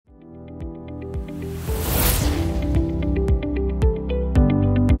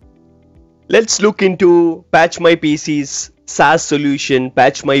Let's look into Patch My PC's SaaS solution,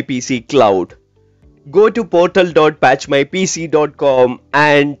 Patch My PC Cloud. Go to portal.patchmypc.com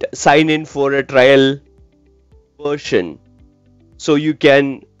and sign in for a trial version. So you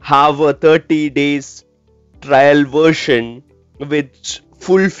can have a 30 days trial version with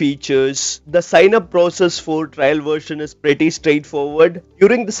full features. The sign up process for trial version is pretty straightforward.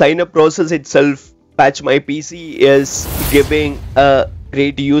 During the sign up process itself, Patch My PC is giving a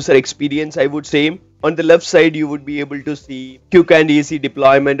great user experience, I would say. On the left side, you would be able to see quick and easy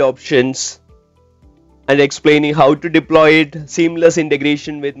deployment options and explaining how to deploy it, seamless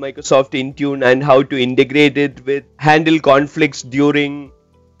integration with Microsoft Intune and how to integrate it with handle conflicts during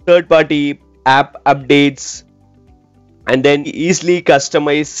third-party app updates, and then easily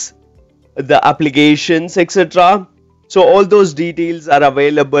customize the applications, etc. So all those details are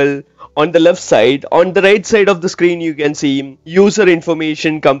available on the left side. On the right side of the screen, you can see user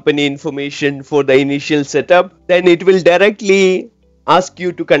information, company information for the initial setup. Then it will directly ask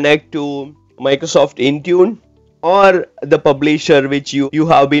you to connect to Microsoft Intune or the publisher which you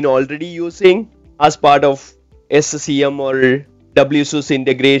have been already using as part of SCCM or WSUS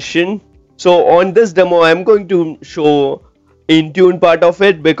integration. So on this demo, I'm going to show Intune part of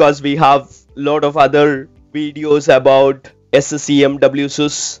it because we have a lot of other videos about SCCM,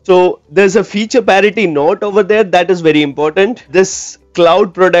 WSUS. So there's a feature parity note over there that is very important. This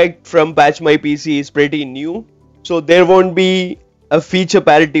cloud product from Patch My PC is pretty new, so there won't be a feature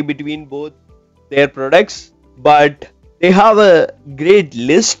parity between both their products, but they have a great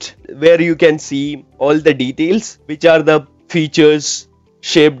list where you can see all the details, which are the features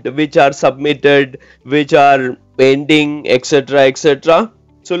shipped, which are submitted, which are pending, etc, etc.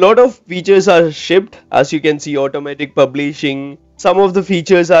 So a lot of features are shipped. As you can see, automatic publishing. Some of the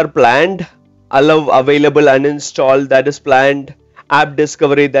features are planned. Allow available uninstall, that is planned. App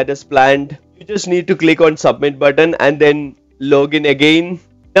discovery, that is planned. You just need to click on submit button and then log in again.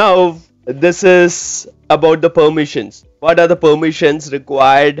 Now this is about the permissions. What are the permissions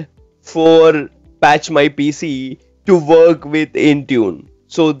required for Patch My PC to work with Intune?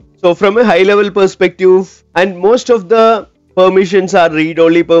 So from a high level perspective, and most of the permissions are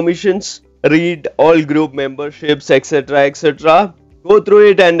read-only permissions, read all group memberships, etc, etc. Go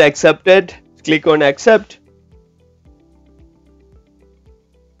through it and accept it. Click on accept.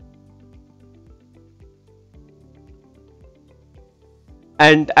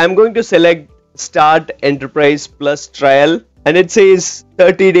 And I'm going to select Start Enterprise Plus Trial, and it says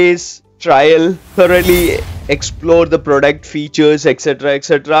 30 days trial, thoroughly explore the product features, etc,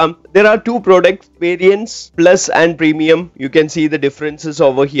 etc. There are two product variants, Plus and Premium. You can see the differences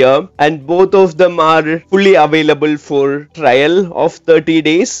over here, and both of them are fully available for trial of 30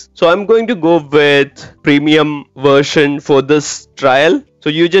 days. So I'm going to go with Premium version for this trial.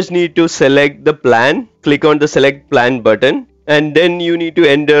 So you just need to select the plan, click on the select plan button, and then you need to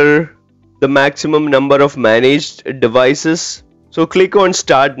enter the maximum number of managed devices. So click on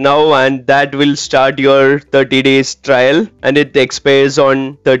start now, and that will start your 30 days trial, and it expires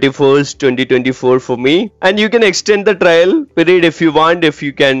on 31st 2024 for me. And you can extend the trial period if you want. If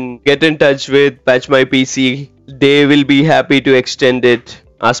you can get in touch with Patch My PC, they will be happy to extend it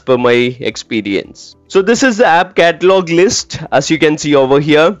as per my experience. So this is the app catalog list. As you can see over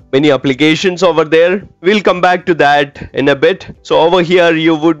here, many applications over there. We'll come back to that in a bit. So over here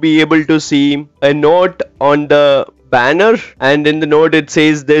you would be able to see a note on the banner, and in the note it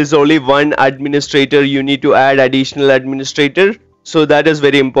says there's only one administrator. You need to add additional administrator, so that is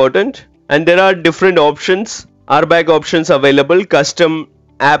very important. And there are different options, RBAC options available: custom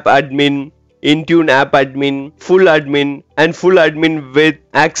app admin, Intune app admin, full admin, and full admin with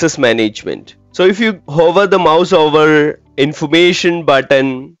access management. So if you hover the mouse over information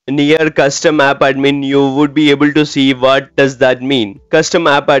button near custom app admin, you would be able to see what does that mean. Custom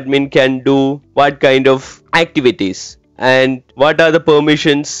app admin can do what kind of activities, and what are the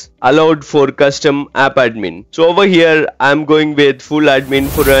permissions allowed for custom app admin. So over here I'm going with full admin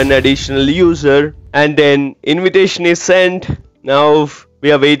for an additional user, and then invitation is sent. Now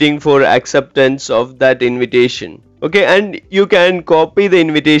we are waiting for acceptance of that invitation. Okay, and you can copy the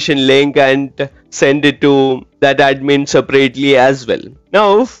invitation link and send it to that admin separately as well.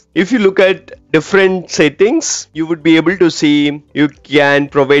 Now if you look at different settings, you would be able to see you can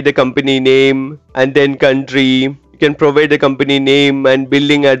provide the company name and then country. You can provide the company name and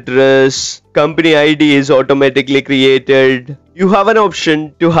billing address. Company ID is automatically created. You have an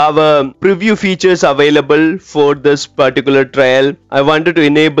option to have a preview features available for this particular trial. I wanted to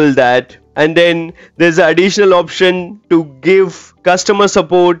enable that. And then there's an additional option to give customer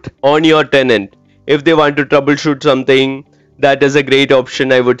support on your tenant. If they want to troubleshoot something, that is a great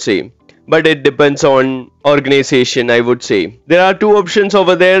option, I would say. but it depends on organization, I would say. There are two options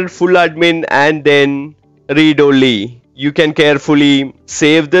over there, full admin and then read only. You can carefully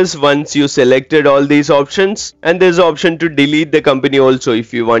save this once you selected all these options, and there's option to delete the company also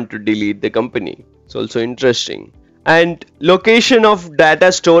if you want to delete the company. It's also interesting. And location of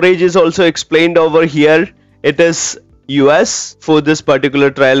data storage is also explained over here. It is US for this particular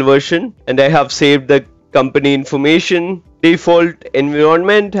trial version, and I have saved the company information, default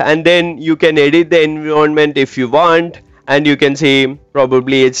environment, and then you can edit the environment if you want, and you can say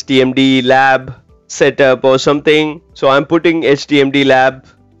probably HTMD lab setup or something. So I'm putting HTMD lab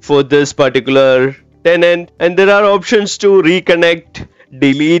for this particular tenant, and there are options to reconnect,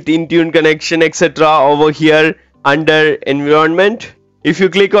 delete Intune connection, etc. over here under environment. If you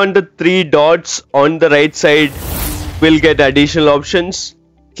click on the three dots on the right side, we'll get additional options.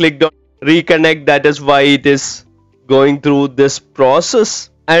 Click on reconnect, that is why it is going through this process.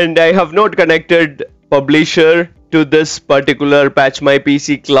 And I have not connected publisher to this particular Patch My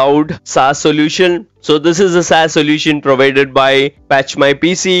PC Cloud SaaS solution. So this is a SaaS solution provided by Patch My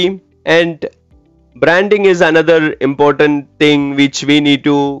PC, and branding is another important thing which we need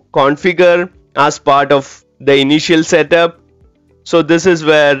to configure as part of the initial setup. So this is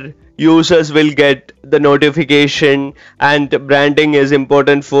where users will get the notification, and branding is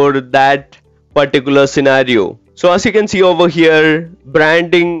important for that particular scenario. So as you can see over here,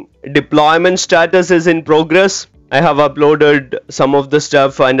 branding deployment status is in progress. I have uploaded some of the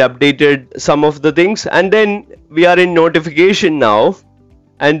stuff and updated some of the things, and then we are in notification now,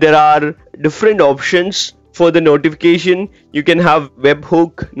 and there are different options for the notification. You can have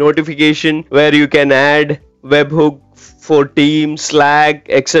webhook notification where you can add webhook for Teams, Slack,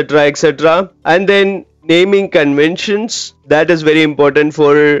 etc., etc. And then naming conventions, that is very important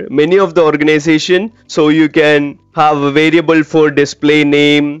for many of the organization. So you can have a variable for display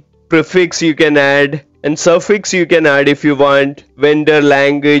name, prefix you can add, and suffix you can add if you want, vendor,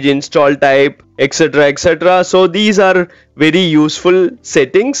 language, install type, etc., etc. So these are very useful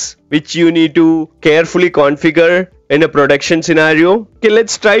settings which you need to carefully configure in a production scenario. Okay,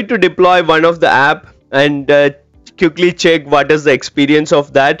 let's try to deploy one of the app and quickly check what is the experience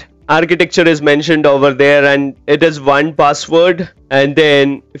of that. Architecture is mentioned over there, and it is one password. And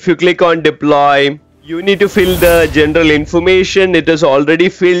then if you click on deploy, you need to fill the general information. It is already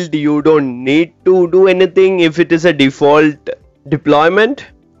filled. You don't need to do anything if it is a default deployment.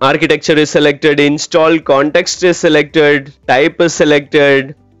 Architecture is selected, install context is selected, type is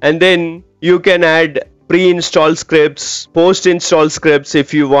selected, and then you can add pre-install scripts, post-install scripts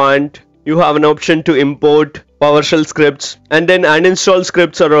if you want. You have an option to import PowerShell scripts, and then uninstall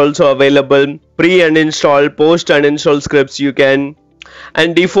scripts are also available. Pre-uninstall, post-uninstall scripts you can.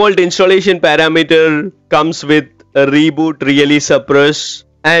 And default installation parameter comes with a reboot, really suppress,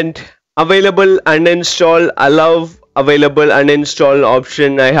 and available uninstall, allow available uninstall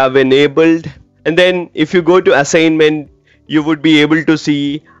option I have enabled. And then if you go to assignment, you would be able to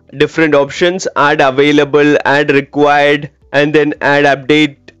see different options: add available, add required, and then add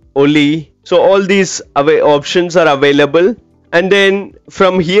update only. So all these options are available, and then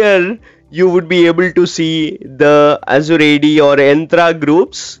from here you would be able to see the Azure AD or Entra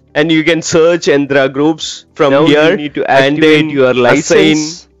groups, and you can search Entra groups from now here. You need to activate your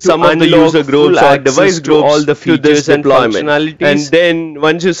license, some of the user groups or device groups, all the features and functionalities. And then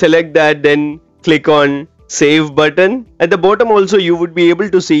once you select that, then click on save button. At the bottom also you would be able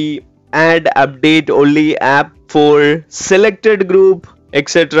to see add update only app for selected group,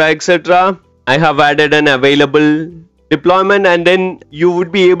 etc., etc. I have added an available deployment, and then you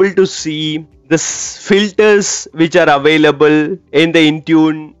would be able to see the filters which are available in the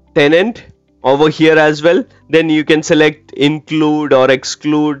Intune tenant over here as well. Then you can select include or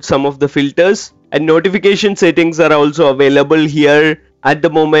exclude some of the filters, and notification settings are also available here. At the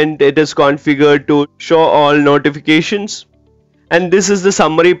moment it is configured to show all notifications, and this is the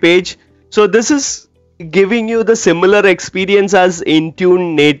summary page. So this is giving you the similar experience as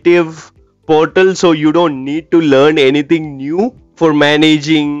Intune native portal, so you don't need to learn anything new for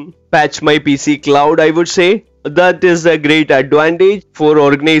managing Patch My PC Cloud. I would say that is a great advantage for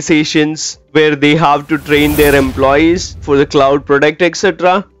organizations where they have to train their employees for the cloud product,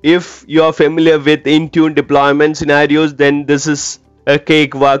 etc. If you are familiar with Intune deployment scenarios, then this is a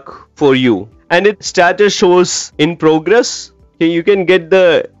cakewalk for you. And its status shows in progress. Okay, you can get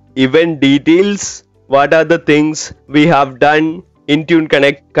the event details, what are the things we have done, Intune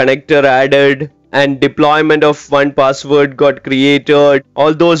connector added, and deployment of one password got created,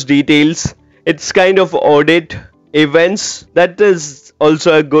 all those details. It's kind of audit events. That is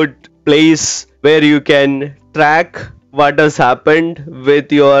also a good place where you can track what has happened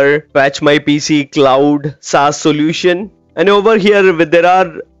with your Patch My PC Cloud SaaS solution. And over here there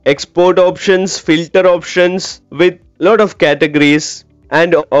are export options, filter options with lot of categories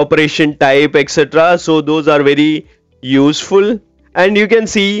and operation type, etc. So those are very useful. And you can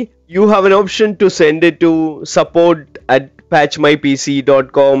see you have an option to send it to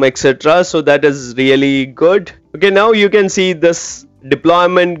support@patchmypc.com, etc. So that is really good. Okay, now you can see this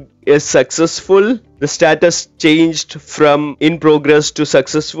deployment is successful. The status changed from in progress to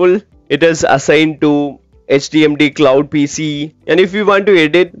successful. It is assigned to HDMD Cloud PC, and if you want to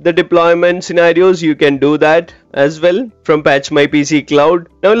edit the deployment scenarios, you can do that as well from Patch My PC Cloud.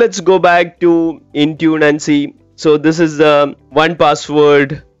 Now let's go back to Intune and see. So this is the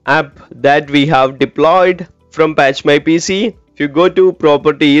 1Password app that we have deployed from Patch My PC. If you go to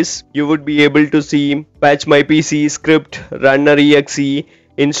properties, you would be able to see Patch My PC script, runner exe,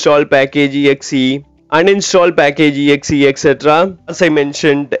 install package exe, uninstall package exe, etc. As I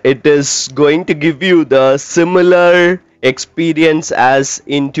mentioned, it is going to give you the similar experience as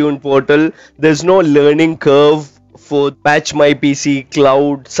Intune portal. There's no learning curve for Patch My PC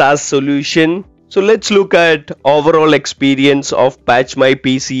Cloud SaaS solution. So let's look at overall experience of Patch My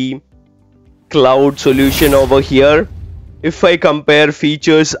PC Cloud solution over here. If I compare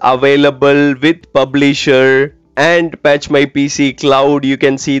features available with publisher and Patch My PC Cloud, you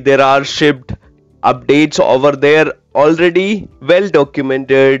can see there are shipped updates over there already, well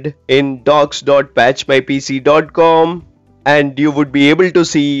documented in docs.patchmypc.com, and you would be able to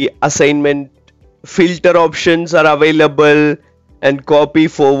see assignment filter options are available and copy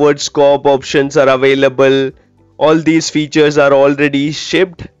forward scope options are available. All these features are already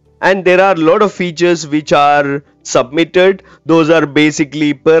shipped, and there are a lot of features which are submitted. Those are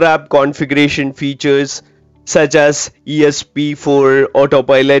basically per app configuration features such as ESP for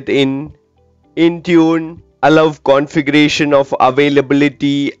autopilot in Intune, allow configuration of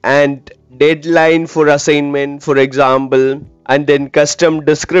availability and deadline for assignment, for example, and then custom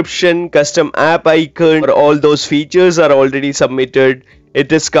description, custom app icon. All those features are already submitted.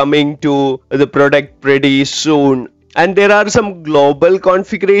 It is coming to the product pretty soon. And there are some global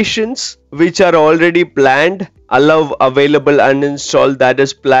configurations which are already planned. Allow available uninstall, that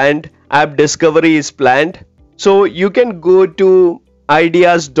is planned. App discovery is planned. So you can go to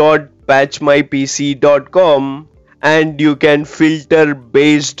ideas.patchmypc.com and you can filter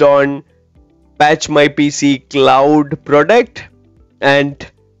based on Patch My PC Cloud product and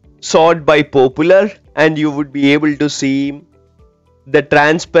sort by popular, and you would be able to see the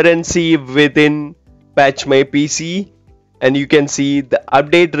transparency within Patch My PC, and you can see the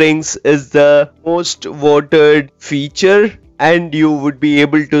update rings is the most voted feature, and you would be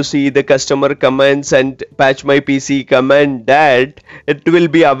able to see the customer comments and Patch My PC comment that it will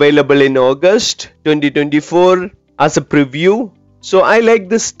be available in August 2024 as a preview. So I like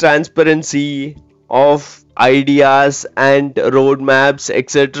this transparency of ideas and roadmaps,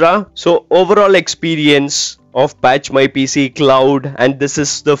 etc. So overall experience of Patch My PC Cloud, and this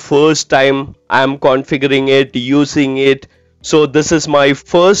is the first time I'm configuring it, using it. So this is my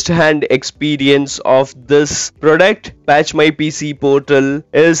first hand experience of this product. Patch My PC portal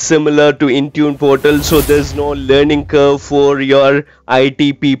is similar to Intune portal, so there's no learning curve for your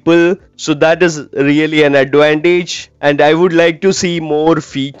IT people. So that is really an advantage, and I would like to see more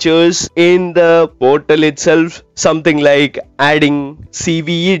features in the portal itself. Something like adding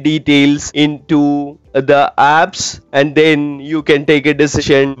CVE details into the apps, and then you can take a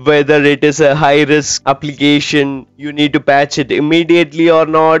decision whether it is a high risk application, you need to patch it immediately or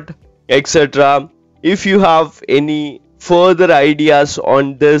not, etc. If you have any further ideas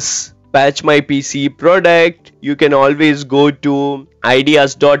on this Patch My PC product, you can always go to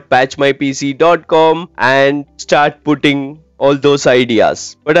ideas.patchmypc.com and start putting all those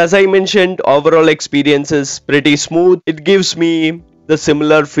ideas. But as I mentioned, overall experience is pretty smooth. It gives me the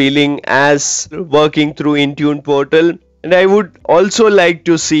similar feeling as working through Intune portal, and I would also like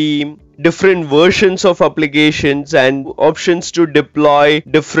to see different versions of applications and options to deploy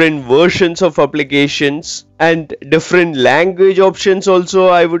different versions of applications, and different language options also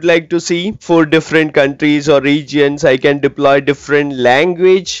I would like to see. For different countries or regions, I can deploy different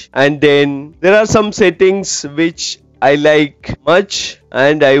language, and then there are some settings which I like much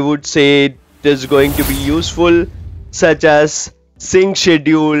and I would say it is going to be useful, such as sync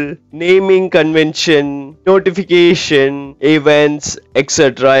schedule, naming convention, notification, events,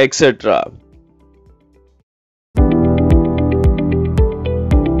 etc., etc.